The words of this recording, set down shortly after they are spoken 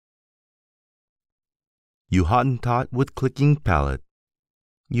You Hottentot with clicking palate,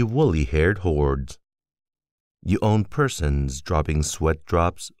 you woolly-haired hordes. You own persons dropping sweat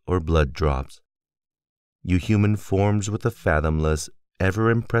drops or blood drops. You human forms with the fathomless,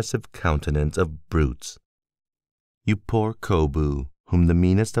 ever-impressive countenance of brutes. You poor Kobu, whom the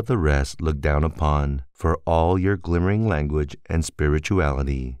meanest of the rest look down upon for all your glimmering language and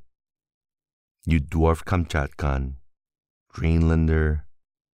spirituality. You dwarf Kamchatkan, Greenlander,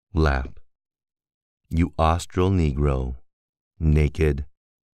 Lap. You Austral Negro, naked,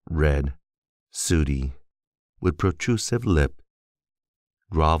 red, sooty, with protrusive lip,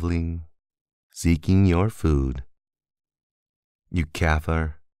 groveling, seeking your food. You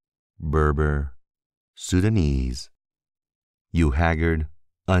Kaffir, Berber, Sudanese. You haggard,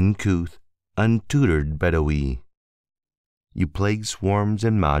 uncouth, untutored Bedawi. You plague swarms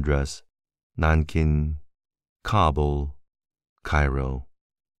in Madras, Nankin, Kabul, Cairo.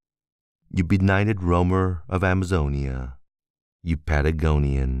 You benighted roamer of Amazonia, you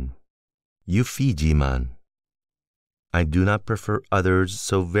Patagonian, you Fiji man. I do not prefer others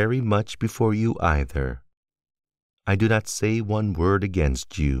so very much before you either. I do not say one word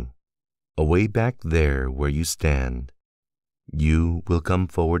against you. Away back there where you stand, you will come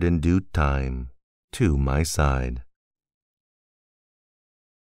forward in due time to my side.